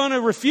 you're going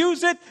to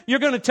refuse it. You're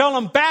going to tell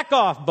them, back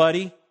off,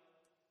 buddy.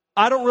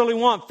 I don't really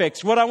want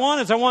fixed. What I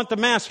want is I want the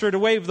master to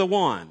wave the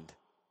wand.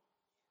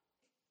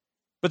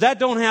 But that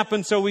don't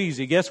happen so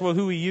easy. Guess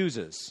who he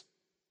uses?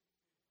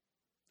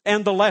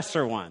 And the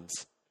lesser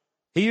ones.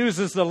 He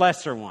uses the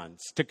lesser ones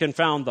to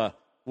confound the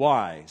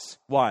wise.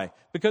 Why?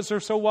 Because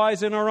they're so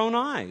wise in our own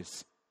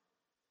eyes.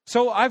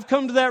 So I've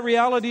come to that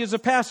reality as a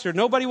pastor.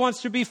 Nobody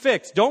wants to be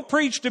fixed. Don't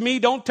preach to me.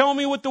 Don't tell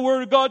me what the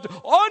Word of God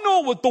says. I know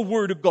what the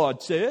Word of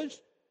God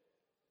says.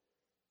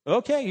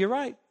 Okay, you're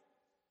right.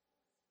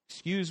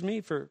 Excuse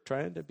me for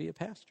trying to be a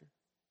pastor.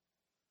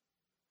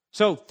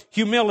 So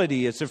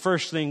humility is the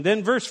first thing.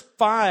 Then verse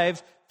 4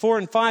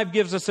 and 5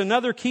 gives us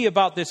another key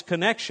about this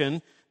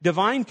connection,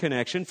 divine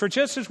connection. For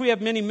just as we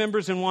have many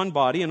members in one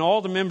body, and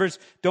all the members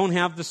don't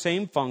have the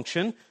same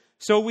function,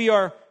 so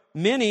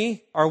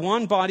many are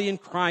one body in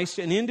Christ,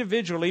 and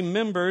individually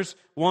members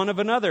one of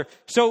another.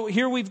 So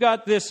here we've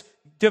got this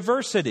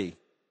diversity.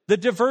 The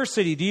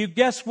diversity. Do you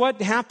guess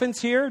what happens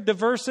here?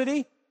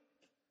 Diversity?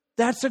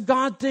 That's a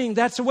God thing.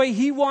 That's the way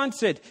He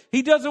wants it.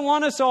 He doesn't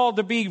want us all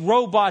to be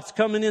robots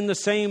coming in the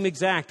same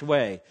exact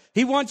way.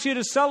 He wants you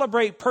to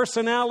celebrate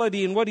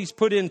personality and what He's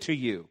put into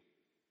you.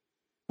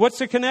 What's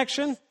the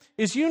connection?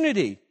 Is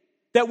unity.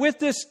 That with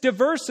this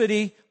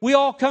diversity, we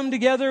all come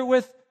together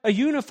with a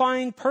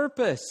unifying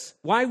purpose.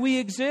 Why we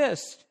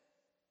exist.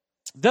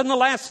 Then the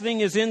last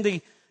thing is in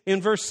the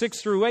in verse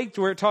 6 through 8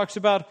 where it talks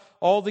about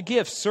all the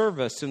gifts,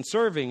 service and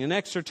serving and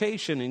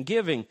exhortation and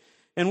giving.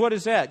 And what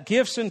is that?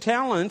 Gifts and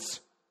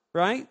talents,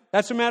 right?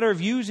 That's a matter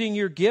of using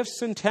your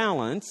gifts and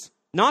talents,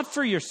 not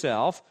for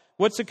yourself.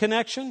 What's the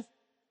connection?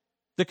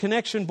 The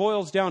connection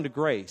boils down to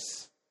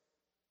grace.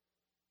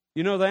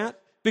 You know that?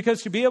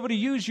 Because to be able to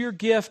use your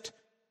gift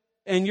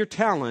and your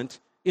talent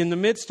in the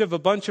midst of a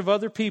bunch of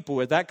other people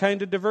with that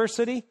kind of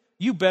diversity,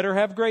 you better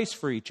have grace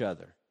for each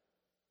other.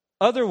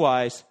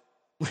 Otherwise,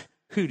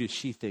 who does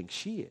she think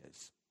she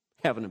is?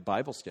 Having a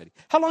Bible study.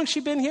 How long has she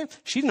been here?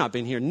 She's not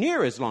been here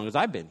near as long as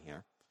I've been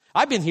here.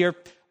 I've been here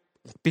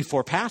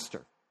before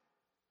pastor.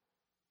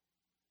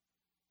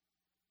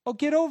 Oh,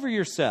 get over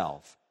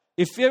yourself.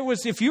 If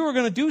you were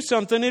going to do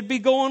something, it'd be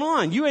going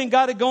on. You ain't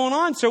got it going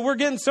on, so we're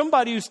getting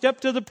somebody who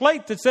stepped to the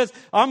plate that says,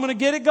 I'm going to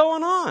get it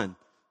going on.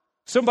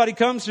 Somebody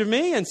comes to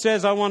me and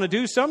says, I want to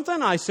do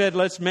something. I said,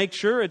 let's make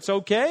sure it's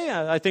okay.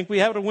 I think we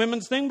had a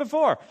women's thing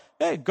before.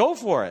 Hey, go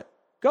for it.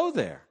 Go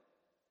there.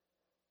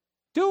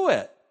 Do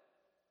it.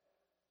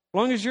 As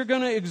long as you're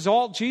going to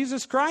exalt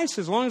Jesus Christ,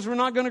 as long as we're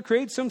not going to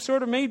create some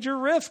sort of major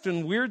rift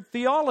and weird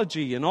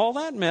theology and all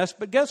that mess.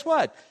 But guess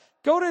what?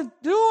 Go to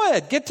do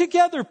it. Get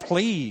together,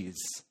 please.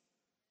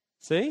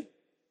 See?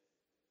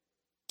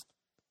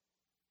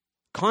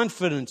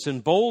 Confidence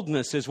and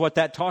boldness is what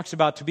that talks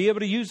about. To be able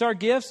to use our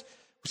gifts.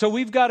 So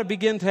we've got to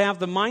begin to have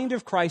the mind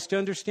of Christ to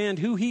understand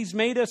who He's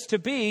made us to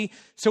be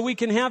so we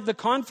can have the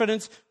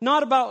confidence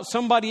not about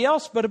somebody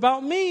else, but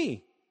about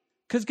me.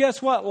 Because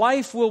guess what?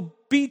 Life will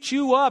beat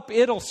you up.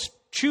 It'll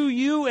chew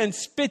you and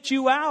spit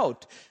you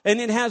out.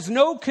 And it has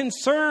no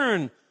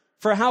concern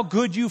for how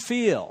good you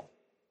feel.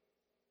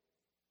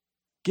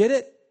 Get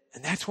it?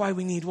 And that's why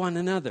we need one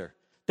another.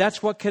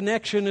 That's what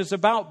connection is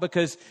about,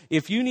 because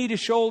if you need a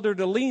shoulder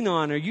to lean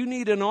on, or you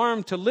need an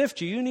arm to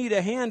lift you, you need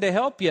a hand to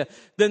help you,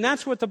 then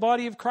that's what the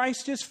body of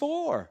Christ is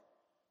for.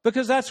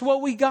 Because that's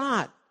what we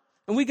got.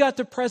 And we got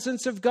the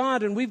presence of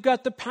God, and we've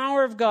got the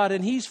power of God,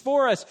 and He's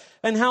for us.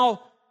 And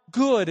how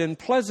good and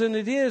pleasant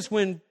it is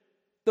when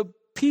the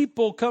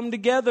people come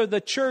together,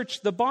 the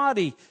church, the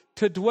body,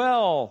 to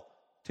dwell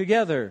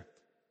together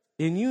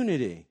in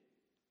unity.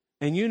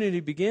 And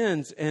unity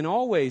begins and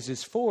always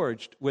is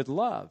forged with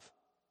love.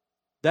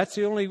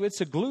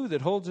 It's a glue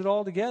that holds it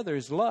all together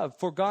is love.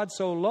 For God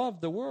so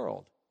loved the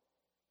world.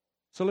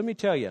 So let me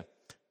tell you,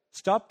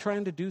 stop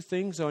trying to do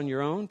things on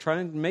your own,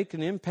 trying to make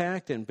an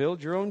impact and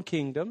build your own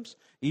kingdoms,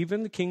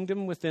 even the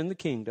kingdom within the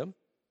kingdom.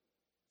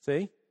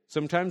 See?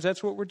 Sometimes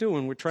that's what we're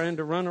doing. We're trying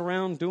to run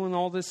around doing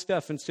all this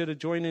stuff instead of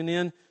joining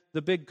in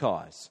the big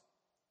cause.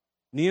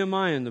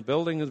 Nehemiah and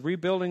the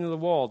rebuilding of the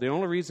wall, the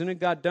only reason it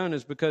got done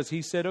is because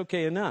he said,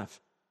 okay, enough.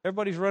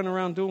 Everybody's running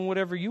around doing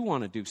whatever you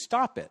want to do.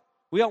 Stop it.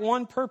 We got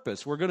one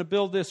purpose. We're going to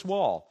build this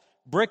wall.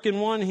 Brick in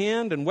one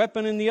hand and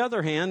weapon in the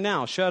other hand.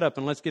 Now, shut up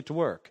and let's get to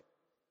work.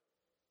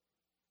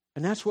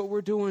 And that's what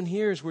we're doing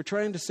here is we're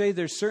trying to say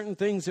there's certain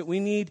things that we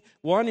need.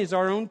 One is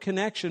our own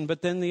connection,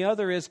 but then the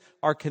other is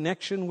our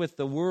connection with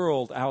the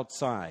world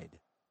outside.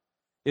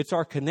 It's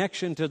our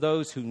connection to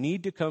those who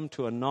need to come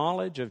to a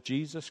knowledge of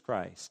Jesus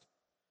Christ.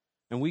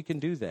 And we can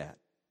do that.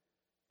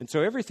 And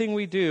so everything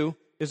we do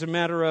is a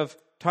matter of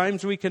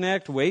times we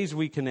connect, ways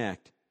we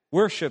connect.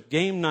 Worship,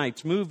 game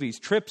nights, movies,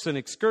 trips and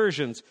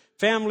excursions,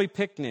 family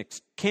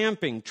picnics,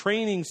 camping,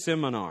 training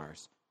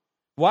seminars.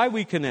 Why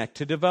we connect?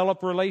 To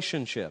develop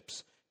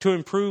relationships, to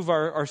improve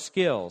our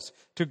skills,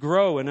 to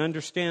grow and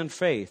understand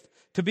faith,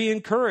 to be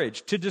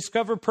encouraged, to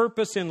discover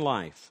purpose in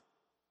life.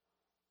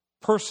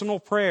 Personal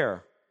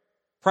prayer,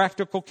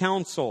 practical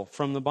counsel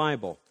from the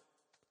Bible.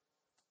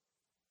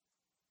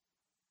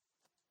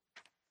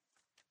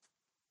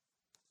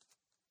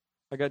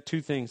 I got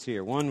two things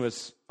here. One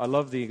was, I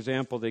love the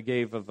example they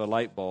gave of a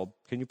light bulb.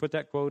 Can you put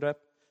that quote up?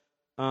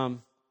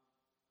 Y'all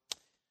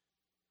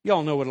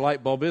know what a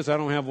light bulb is. I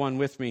don't have one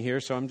with me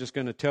here, so I'm just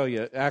going to tell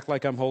you, act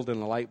like I'm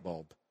holding a light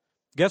bulb.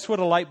 Guess what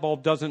a light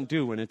bulb doesn't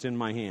do when it's in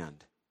my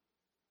hand?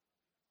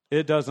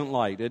 It doesn't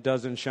light. It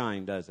doesn't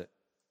shine, does it?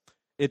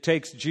 It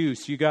takes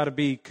juice. You got to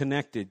be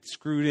connected,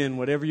 screwed in,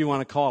 whatever you want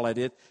to call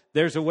it.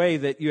 There's a way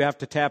that you have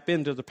to tap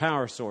into the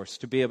power source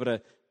to be able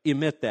to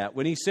emit that.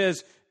 When he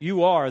says,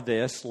 you are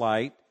this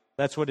light,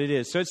 that's what it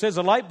is. So it says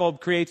a light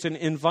bulb creates an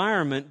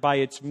environment by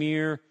its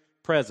mere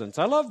presence.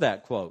 I love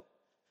that quote.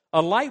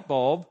 A light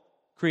bulb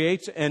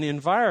creates an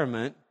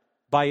environment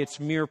by its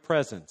mere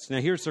presence. Now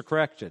here's the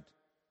correction.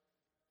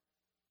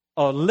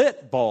 A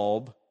lit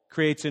bulb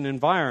creates an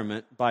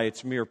environment by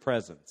its mere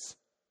presence.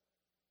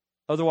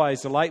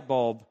 Otherwise, a light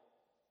bulb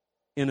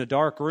in a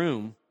dark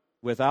room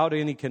without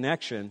any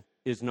connection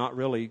is not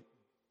really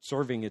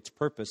serving its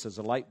purpose as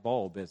a light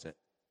bulb, is it?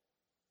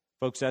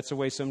 Folks, that's the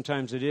way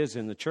sometimes it is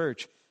in the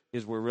church,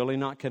 is we're really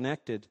not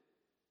connected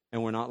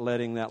and we're not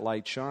letting that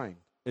light shine.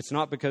 It's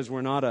not because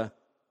we're not a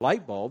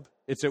light bulb,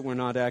 it's that we're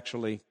not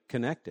actually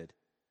connected.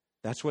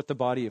 That's what the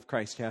body of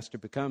Christ has to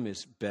become,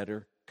 is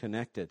better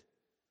connected.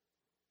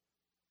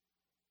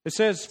 It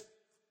says,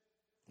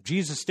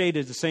 Jesus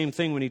stated the same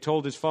thing when he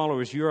told his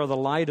followers, you are the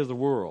light of the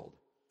world.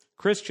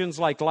 Christians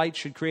like light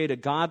should create a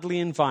godly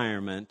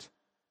environment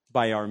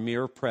by our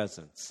mere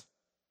presence.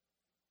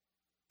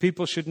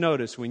 People should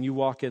notice when you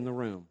walk in the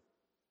room.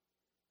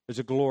 There's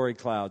a glory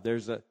cloud.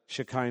 There's a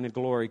Shekinah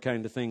glory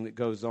kind of thing that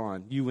goes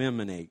on. You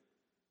emanate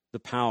the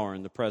power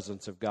and the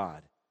presence of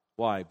God.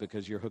 Why?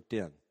 Because you're hooked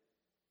in.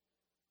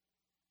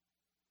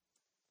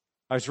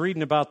 I was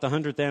reading about the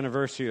 100th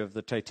anniversary of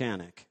the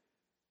Titanic.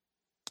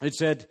 It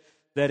said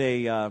that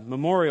a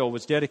memorial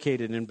was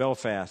dedicated in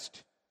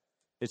Belfast.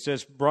 It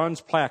says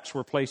bronze plaques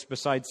were placed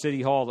beside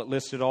City Hall that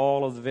listed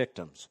all of the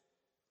victims.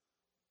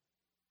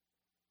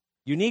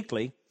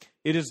 Uniquely,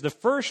 it is the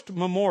first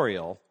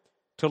memorial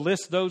to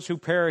list those who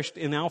perished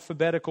in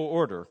alphabetical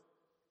order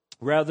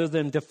rather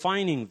than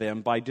defining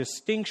them by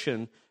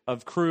distinction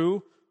of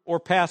crew or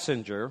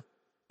passenger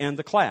and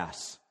the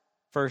class,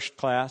 first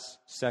class,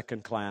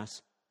 second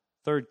class,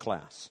 third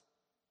class,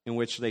 in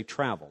which they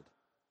traveled.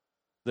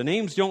 The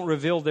names don't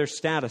reveal their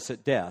status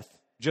at death,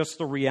 just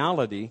the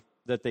reality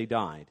that they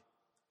died.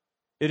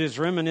 It is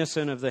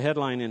reminiscent of the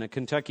headline in a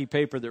Kentucky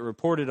paper that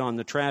reported on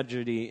the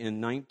tragedy in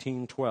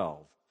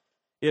 1912.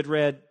 It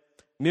read,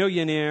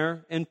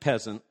 "Millionaire and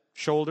peasant,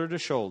 shoulder to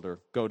shoulder,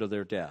 go to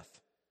their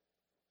death."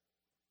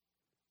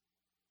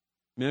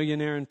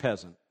 Millionaire and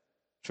peasant,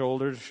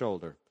 shoulder to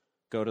shoulder,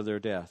 go to their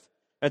death.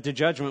 At the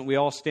judgment, we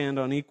all stand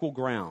on equal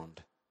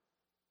ground,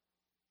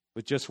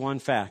 with just one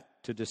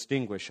fact to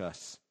distinguish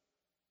us.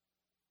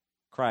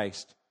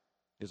 Christ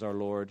is our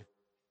Lord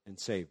and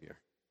Savior.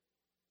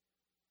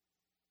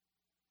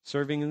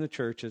 Serving in the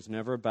church is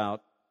never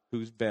about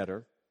who's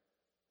better,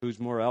 who's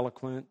more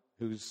eloquent,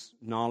 who's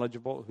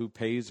knowledgeable, who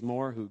pays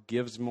more, who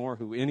gives more,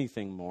 who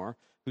anything more,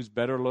 who's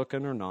better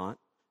looking or not.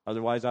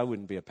 Otherwise, I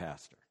wouldn't be a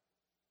pastor.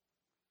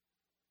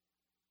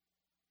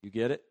 You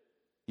get it?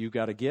 You've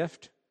got a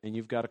gift, and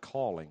you've got a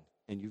calling,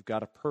 and you've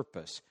got a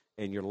purpose,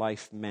 and your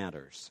life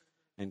matters.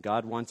 And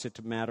God wants it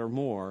to matter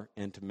more,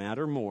 and to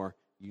matter more,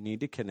 you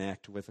need to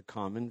connect with a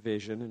common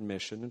vision and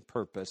mission and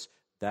purpose.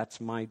 That's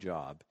my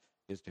job,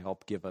 is to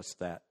help give us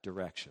that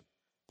direction.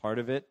 Part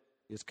of it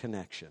is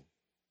connection.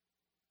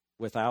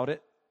 Without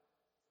it,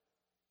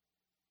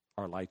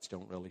 our lights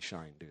don't really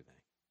shine, do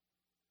they?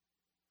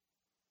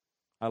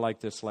 I like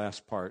this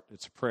last part.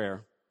 It's a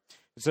prayer.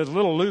 It says,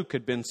 little Luke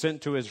had been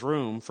sent to his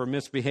room for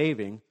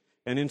misbehaving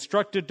and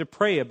instructed to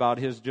pray about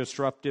his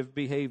disruptive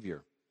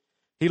behavior.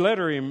 He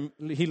later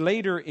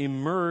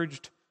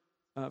emerged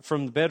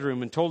from the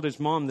bedroom and told his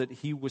mom that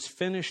he was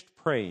finished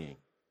praying.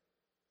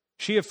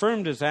 She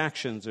affirmed his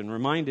actions and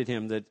reminded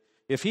him that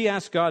if he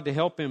asked God to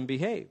help him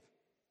behave,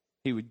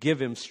 He would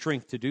give him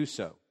strength to do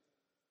so.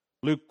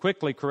 Luke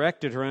quickly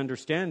corrected her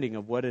understanding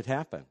of what had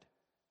happened.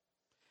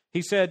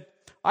 He said,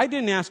 I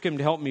didn't ask him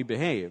to help me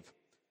behave.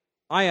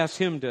 I asked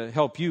him to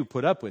help you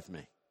put up with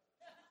me.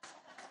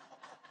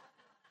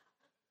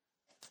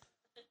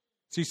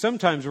 See,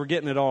 sometimes we're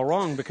getting it all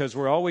wrong because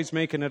we're always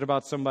making it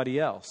about somebody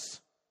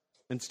else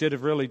instead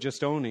of really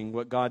just owning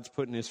what God's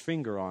putting His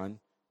finger on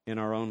in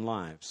our own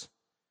lives.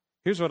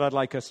 Here's what I'd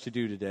like us to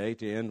do today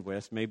to end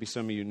with. Maybe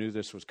some of you knew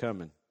this was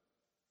coming.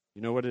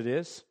 You know what it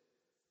is?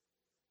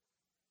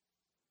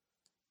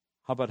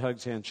 How about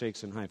hugs,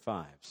 handshakes, and high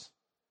fives?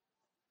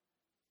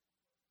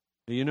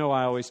 You know,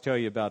 I always tell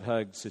you about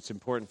hugs. It's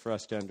important for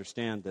us to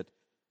understand that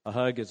a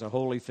hug is a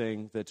holy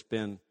thing that's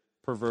been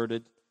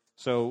perverted.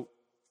 So,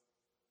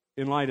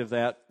 in light of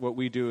that, what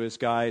we do as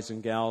guys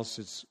and gals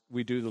is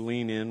we do the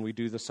lean in, we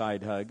do the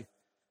side hug.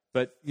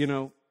 But, you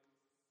know,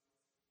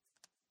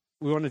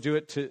 we want to do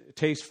it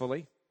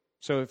tastefully.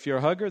 So if you're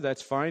a hugger,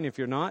 that's fine. If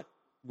you're not,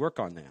 work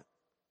on that.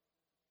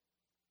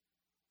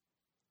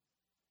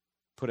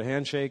 Put a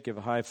handshake, give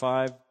a high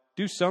five.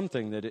 Do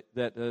something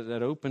that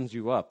opens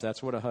you up.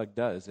 That's what a hug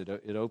does.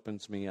 It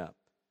opens me up.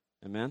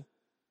 Amen?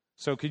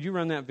 So could you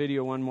run that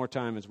video one more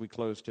time as we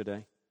close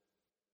today?